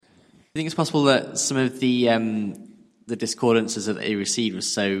I think it's possible that some of the discordances that they received were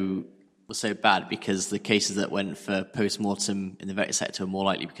so bad because the cases that went for post-mortem in the vet sector were more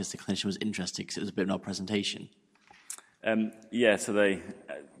likely because the clinician was interested because it was a bit of an presentation. So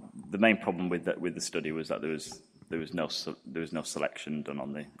the main problem with the study was that there was no selection done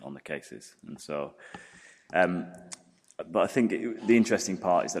on the cases, and so. But I think the interesting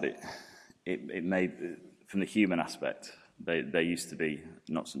part is that it may, from the human aspect, there used to be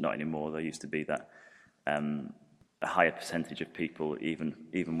not anymore. There used to be that a higher percentage of people,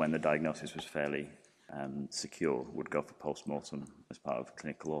 even when the diagnosis was fairly secure, would go for post-mortem as part of a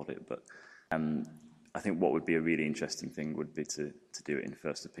clinical audit. But I think what would be a really interesting thing would be to do it in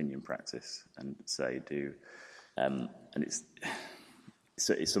first opinion practice and say and it's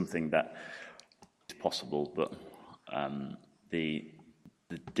something that is possible, but the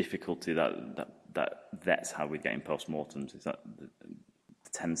difficulty that vets have with getting post-mortems is that there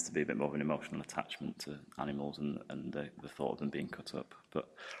tends to be a bit more of an emotional attachment to animals and the thought of them being cut up. But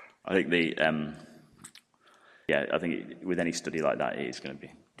I think I think with any study like that, it is going to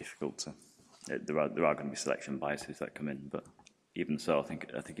be difficult to. There are going to be selection biases that come in, but even so, I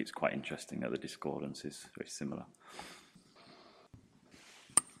think it's quite interesting that the discordance is very similar.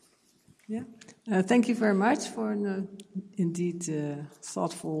 Yeah, thank you very much for an indeed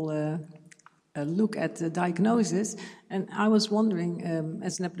thoughtful look at the diagnosis. And I was wondering,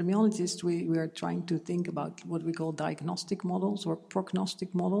 as an epidemiologist, we are trying to think about what we call diagnostic models or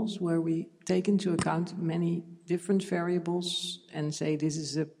prognostic models, where we take into account many different variables and say this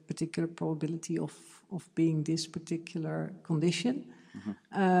is a particular probability of being this particular condition.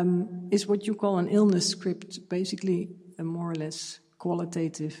 Mm-hmm. Is what you call an illness script basically a more or less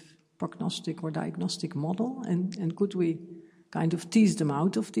qualitative prognostic or diagnostic model? And could we kind of tease them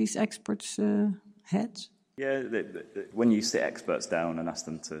out of these experts' heads? Yeah, when you sit experts down and ask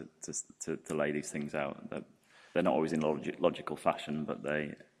them to lay these things out, they're not always in logical fashion, but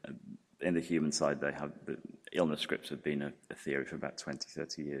they, in the human side, they have the illness scripts have been a theory for about 20,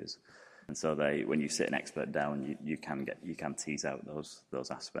 30 years. And so when you sit an expert down, you can tease out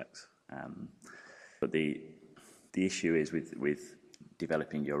those aspects. But the issue is with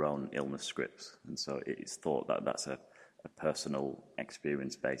developing your own illness scripts, and so it's thought that that's a personal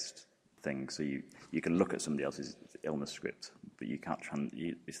experience-based thing. So you can look at somebody else's illness script, but you can't.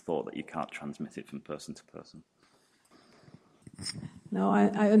 It's thought that you can't transmit it from person to person. No,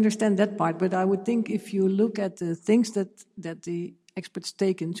 I understand that part, but I would think if you look at the things that the experts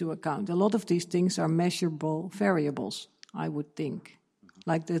take into account, a lot of these things are measurable variables, I would think.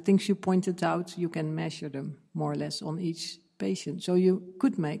 Like the things you pointed out, you can measure them more or less on each patient. So you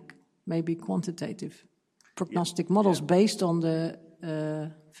could make maybe quantitative prognostic models based on the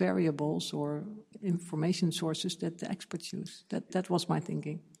variables or information sources that the experts use. That was my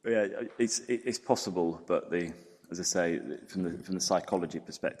thinking. Yeah, it's possible, but as I say, from the psychology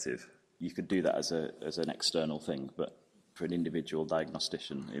perspective, you could do that as an external thing, but for an individual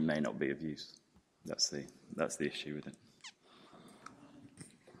diagnostician, it may not be of use. That's the issue with it.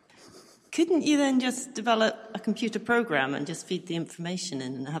 Couldn't you then just develop a computer program and just feed the information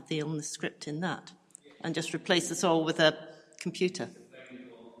in and have the illness script in that, and just replace us all with a computer?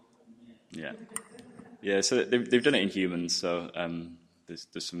 Yeah. So they've done it in humans. So there's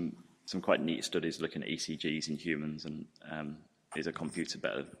some quite neat studies looking at ECGs in humans, and is a computer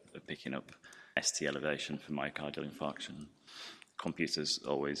better at picking up ST elevation for myocardial infarction? Computers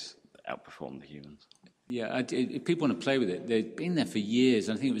always outperform the humans. Yeah, if people want to play with it, they've been there for years.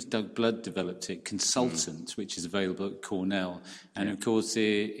 I think it was Doug Blood developed it, Consultant, which is available at Cornell. And of course,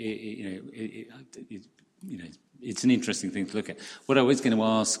 it's an interesting thing to look at. What I was going to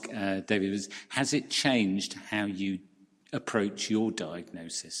ask, David, was, has it changed how you approach your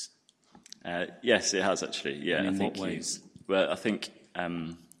diagnosis? Yes, it has actually. Yeah, and in what ways? I think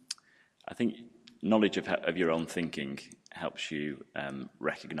knowledge of your own thinking helps you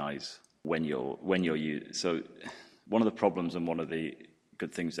recognise when you're so one of the problems and one of the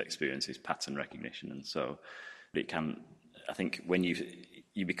good things to experience is pattern recognition, and so it can, I think, when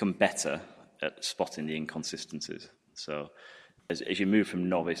you become better at spotting the inconsistencies. So as you move from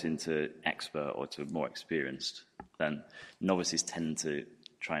novice into expert or to more experienced, then novices tend to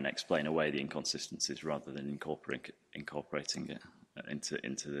try and explain away the inconsistencies rather than incorporating it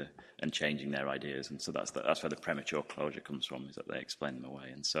and changing their ideas. And so that's where the premature closure comes from, is that they explain them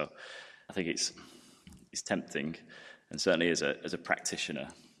away. And so I think it's tempting, and certainly as a practitioner,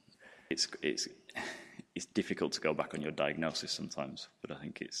 it's difficult to go back on your diagnosis sometimes. But I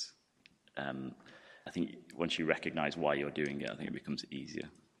think I think once you recognise why you're doing it, I think it becomes easier.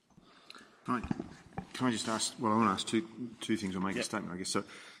 Right. Can I just ask? Well, I want to ask two things or make a statement, I guess. So,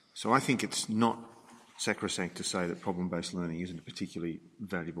 So I think it's not sacrosanct to say that problem-based learning isn't a particularly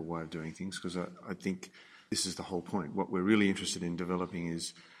valuable way of doing things, because I think this is the whole point. What we're really interested in developing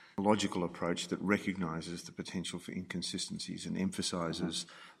is a logical approach that recognises the potential for inconsistencies and emphasises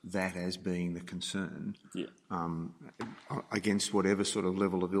that as being the concern against whatever sort of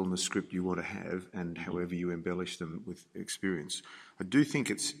level of illness script you want to have and however you embellish them with experience. I do think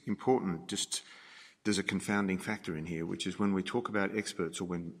it's important, just there's a confounding factor in here, which is when we talk about experts, or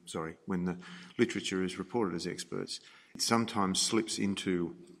when the literature is reported as experts, it sometimes slips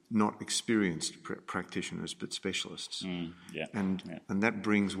into not experienced practitioners but specialists. And that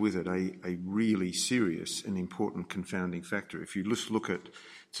brings with it a really serious and important confounding factor. If you just look at,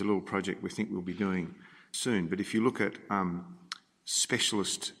 it's a little project we think we'll be doing soon, but if you look at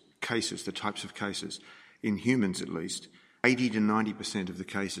specialist cases, the types of cases, in humans at least, 80 to 90% of the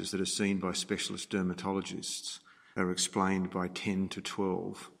cases that are seen by specialist dermatologists are explained by 10 to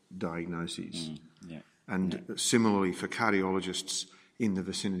 12 diagnoses. Similarly for cardiologists, in the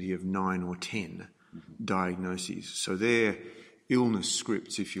vicinity of 9 or 10 diagnoses. So their illness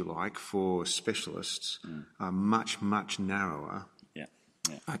scripts, if you like, for specialists are much, much narrower,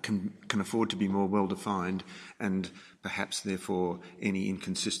 can afford to be more well-defined, and perhaps therefore any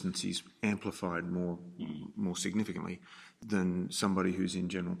inconsistencies amplified more significantly than somebody who's in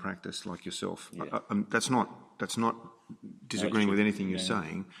general practice like yourself. That's not disagreeing with anything you're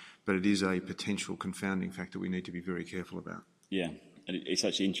saying, but it is a potential confounding factor we need to be very careful about. Yeah, and it's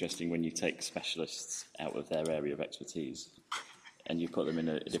actually interesting when you take specialists out of their area of expertise and you put them in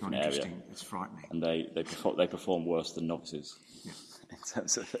a different area. It's frightening. And they perform worse than novices in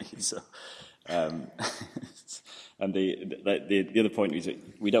terms of things. So, and the other point is that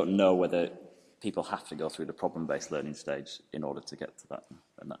we don't know whether people have to go through the problem-based learning stage in order to get to that.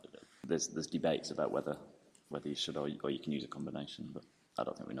 And there's debates about whether you should or you can use a combination, but I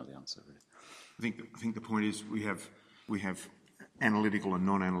don't think we know the answer really. I think the point is we have analytical and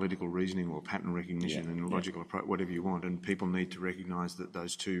non-analytical reasoning, or pattern recognition and logical approach, whatever you want, and people need to recognise that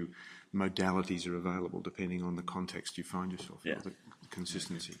those two modalities are available depending on the context you find yourself in, the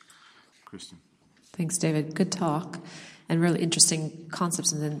consistency. Kristen. Thanks, David. Good talk, and really interesting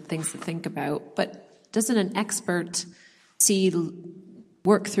concepts and things to think about. But doesn't an expert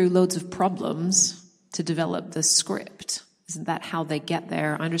work through loads of problems to develop the script? Isn't that how they get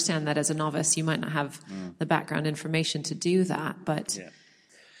there? I understand that as a novice, you might not have the background information to do that, but...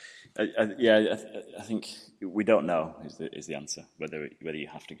 I think we don't know is the answer, whether you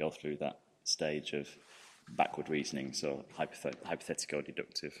have to go through that stage of backward reasoning, so hypothetical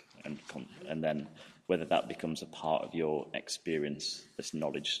deductive, and then whether that becomes a part of your experience, this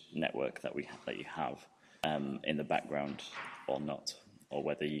knowledge network that you have in the background or not, or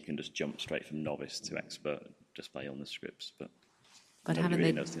whether you can just jump straight from novice to expert just by illness scripts, but nobody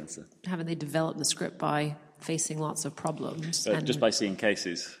really knows the answer. Haven't they developed the script by facing lots of problems? Just by seeing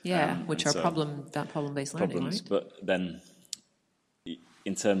cases. Which are problem-based learning, right? But then,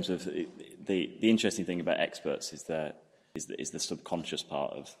 in terms of the interesting thing about experts is the subconscious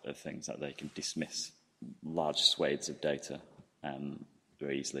part of things, that they can dismiss large swathes of data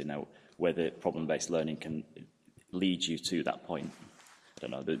very easily. Now, whether problem-based learning can lead you to that point, I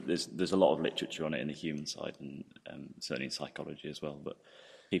don't know. There's a lot of literature on it in the human side, and certainly in psychology as well. But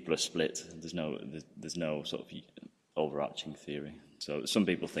people are split. There's no sort of overarching theory. So some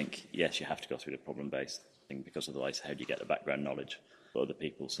people think yes, you have to go through the problem-based thing, because otherwise, how do you get the background knowledge? But other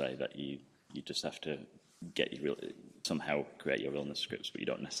people say that you just have to somehow create your illness scripts, but you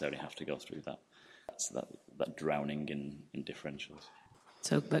don't necessarily have to go through that. That's that drowning in differentials.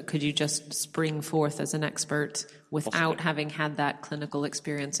 So, but could you just spring forth as an expert without having had that clinical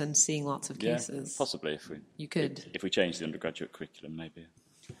experience and seeing lots of cases? Yeah, possibly. If we change the undergraduate curriculum, maybe.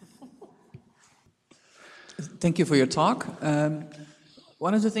 Thank you for your talk.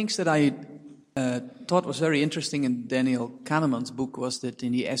 One of the things that I thought was very interesting in Daniel Kahneman's book was that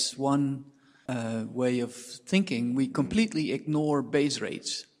in the S1 way of thinking, we completely ignore base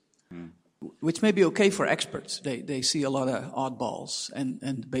rates. Which may be okay for experts. They see a lot of oddballs, and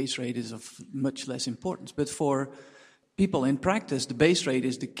the base rate is of much less importance. But for people in practice, the base rate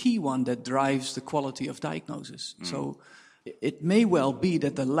is the key one that drives the quality of diagnosis. So it may well be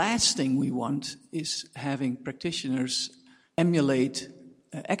that the last thing we want is having practitioners emulate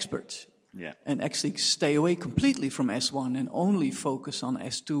experts and actually stay away completely from S1 and only focus on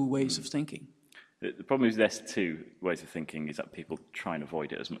S2 ways of thinking. The problem with S2 ways of thinking is that people try and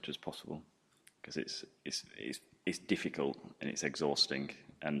avoid it as much as possible, because it's difficult and it's exhausting,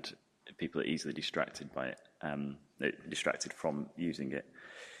 and people are easily distracted by it, distracted from using it.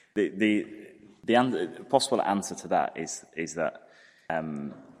 The possible answer to that is that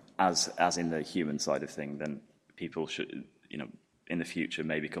as in the human side of thing, then people should, in the future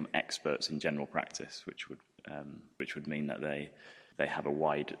may become experts in general practice, which would mean that they have a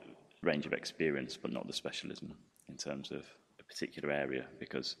wide range of experience, but not the specialism in terms of a particular area.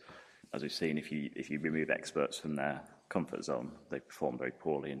 Because, as we've seen, if you remove experts from their comfort zone, they perform very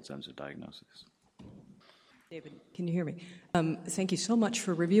poorly in terms of diagnosis. David, can you hear me? Thank you so much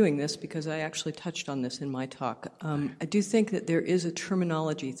for reviewing this, because I actually touched on this in my talk. I do think that there is a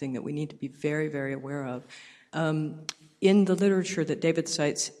terminology thing that we need to be very, very aware of. In the literature that David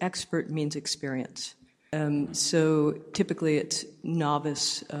cites, expert means experience. So typically it's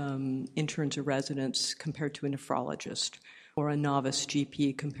novice interns or residents compared to a nephrologist, or a novice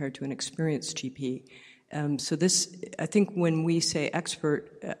GP compared to an experienced GP. So this, I think when we say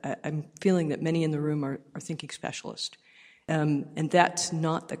expert, I'm feeling that many in the room are thinking specialist. And that's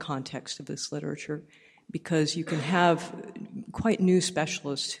not the context of this literature, because you can have quite new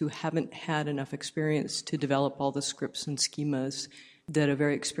specialists who haven't had enough experience to develop all the scripts and schemas that a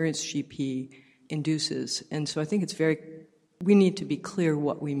very experienced GP induces. And so I think we need to be clear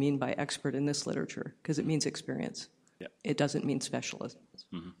what we mean by expert in this literature, because it means experience. Yeah. It doesn't mean specialist.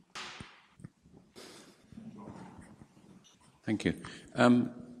 Mm-hmm. Thank you.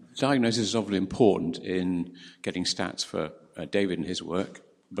 Diagnosis is obviously important in getting stats for David and his work,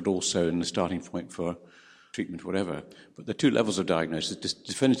 but also in the starting point for treatment, whatever. But the two levels of diagnosis,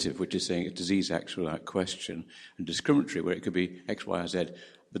 definitive, which is saying a disease X without question, and discriminatory, where it could be X, Y, or Z,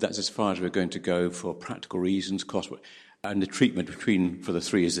 but that's as far as we're going to go for practical reasons, cost, and the treatment for the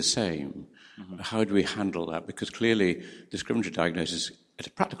three is the same. Mm-hmm. How do we handle that? Because clearly discriminatory diagnosis at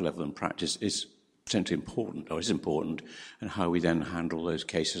a practical level in practice is potentially important, or is important, and how we then handle those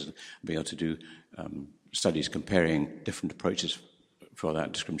cases and be able to do studies comparing different approaches for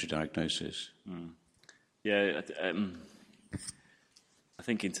that discriminatory diagnosis. Mm. Yeah, I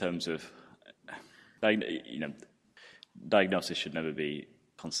think in terms of, diagnosis should never be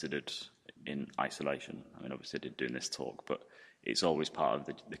considered in isolation. I mean, obviously I did doing this talk, but it's always part of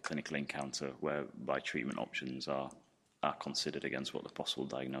the clinical encounter whereby treatment options are considered against what the possible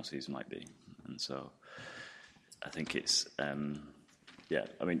diagnoses might be. And so I think it's, sometimes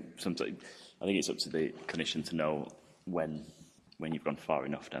I think it's up to the clinician to know when you've gone far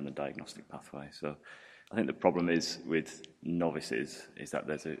enough down the diagnostic pathway. So I think the problem is with novices is that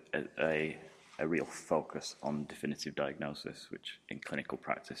there's a real focus on definitive diagnosis, which in clinical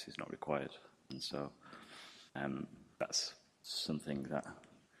practice is not required. And so that's something that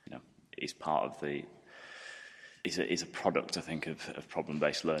is part of is a product, I think, of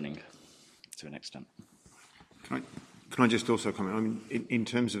problem-based learning to an extent. Can I just also comment? I mean, in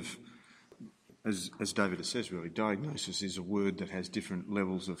terms of, as David says, really, diagnosis is a word that has different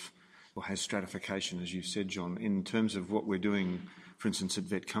levels of, or has stratification, as you said, John. In terms of what we're doing, for instance, at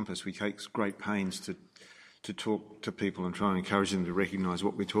Vet Compass, we take great pains to talk to people and try and encourage them to recognise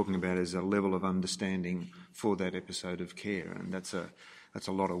what we're talking about as a level of understanding for that episode of care, and that's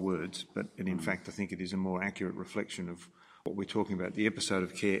a lot of words, but in fact I think it is a more accurate reflection of what we're talking about. The episode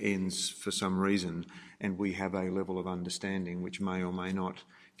of care ends for some reason, and we have a level of understanding which may or may not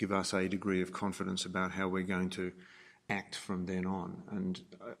give us a degree of confidence about how we're going to act from then on. And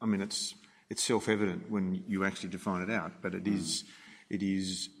I mean, it's self-evident when you actually define it out, but it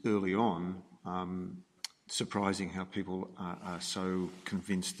is early on surprising how people are so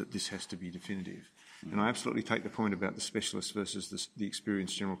convinced that this has to be definitive. And I absolutely take the point about the specialists versus the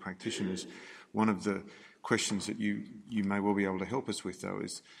experienced general practitioners. One of the questions that you may well be able to help us with, though,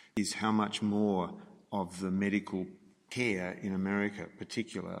 is how much more of the medical care in America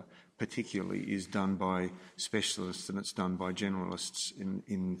particularly is done by specialists than it's done by generalists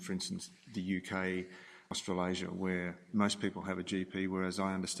in, for instance, the UK, Australasia, where most people have a GP, whereas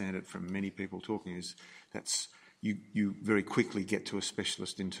I understand it from many people talking is you very quickly get to a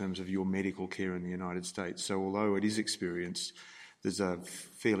specialist in terms of your medical care in the United States. So although it is experienced, there's a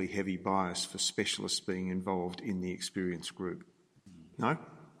fairly heavy bias for specialists being involved in the experienced group. No?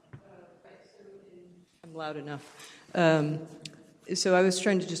 I'm loud enough. So I was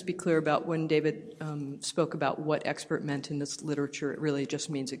trying to just be clear about when David spoke about what expert meant in this literature. It really just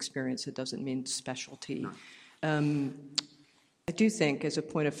means experience. It doesn't mean specialty. No. I do think, as a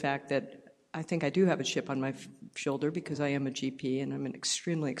point of fact, that I think I do have a chip on my shoulder because I am a GP and I'm an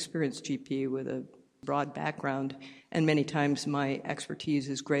extremely experienced GP with a broad background, and many times my expertise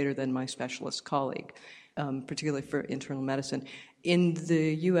is greater than my specialist colleague, particularly for internal medicine. In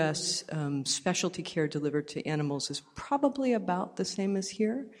the U.S., specialty care delivered to animals is probably about the same as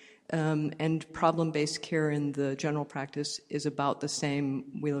here, and problem-based care in the general practice is about the same.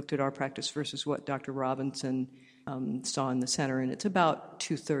 We looked at our practice versus what Dr. Robinson saw in the center, and it's about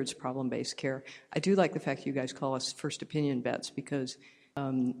 2/3 problem-based care. I do like the fact you guys call us first opinion vets, because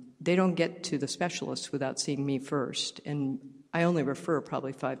they don't get to the specialists without seeing me first, and I only refer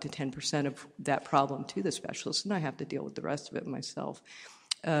probably 5 to 10% of that problem to the specialist, and I have to deal with the rest of it myself.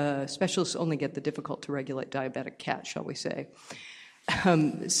 Specialists only get the difficult to regulate diabetic cat, shall we say.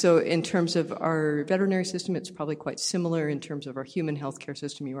 So in terms of our veterinary system, it's probably quite similar. In terms of our human healthcare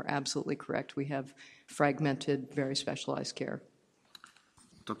system, you are absolutely correct. We have fragmented, very specialized care.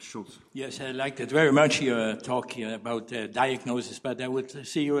 Dr. Schultz. Yes, I liked it very much, your talk here about diagnosis, but I would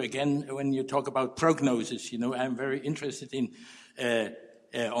see you again when you talk about prognosis. You know, I'm very interested in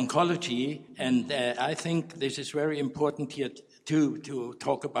oncology, and I think this is very important here to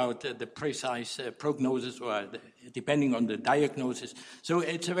talk about the precise prognosis, or depending on the diagnosis. So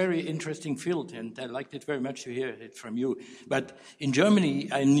it's a very interesting field, and I liked it very much to hear it from you. But in Germany,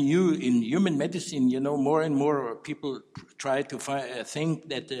 I knew in human medicine, you know, more and more people try to think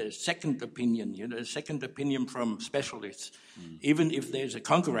that the second opinion, you know, a second opinion from specialists, even if there's a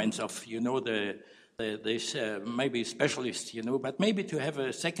concurrence of, you know, this maybe specialist, you know, but maybe to have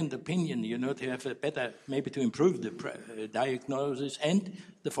a second opinion, you know, to have a better, maybe to improve the diagnosis and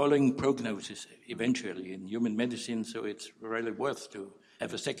the following prognosis eventually in human medicine. So it's really worth to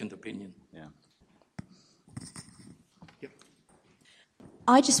have a second opinion. Yeah.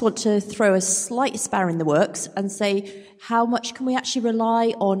 I just want to throw a slight spanner in the works and say, how much can we actually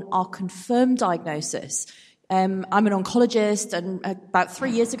rely on our confirmed diagnosis? I'm an oncologist, and about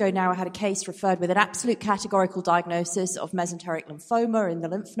 3 years ago now I had a case referred with an absolute categorical diagnosis of mesenteric lymphoma in the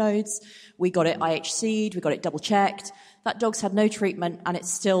lymph nodes. We got it IHC'd, we got it double-checked. That dog's had no treatment, and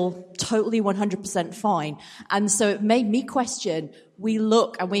it's still totally 100% fine. And so it made me question, we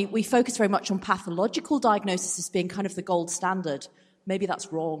look and we focus very much on pathological diagnosis as being kind of the gold standard. Maybe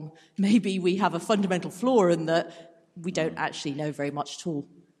that's wrong. Maybe we have a fundamental flaw in that we don't actually know very much at all.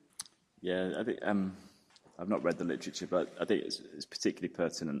 Yeah, I think... I've not read the literature, but I think it's particularly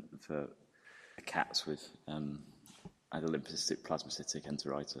pertinent for cats with either lymphocytic plasmacytic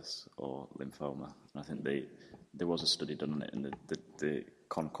enteritis or lymphoma. And I think there was a study done on it, and the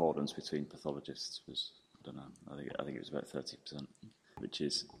concordance between pathologists was, I don't know, I think it was about 30%, which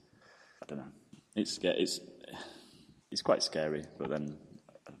is, I don't know, it's quite scary. But then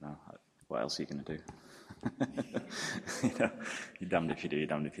I don't know, what else are you going to do? You know, you're damned if you do, you're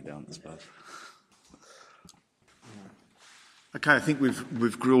damned if you don't, I suppose. Okay, I think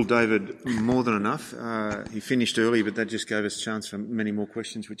we've grilled David more than enough. He finished early, but that just gave us a chance for many more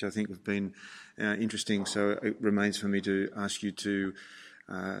questions, which I think have been interesting. So it remains for me to ask you to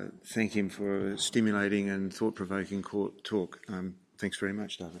thank him for a stimulating and thought-provoking talk. Thanks very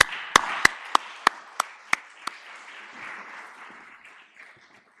much, David.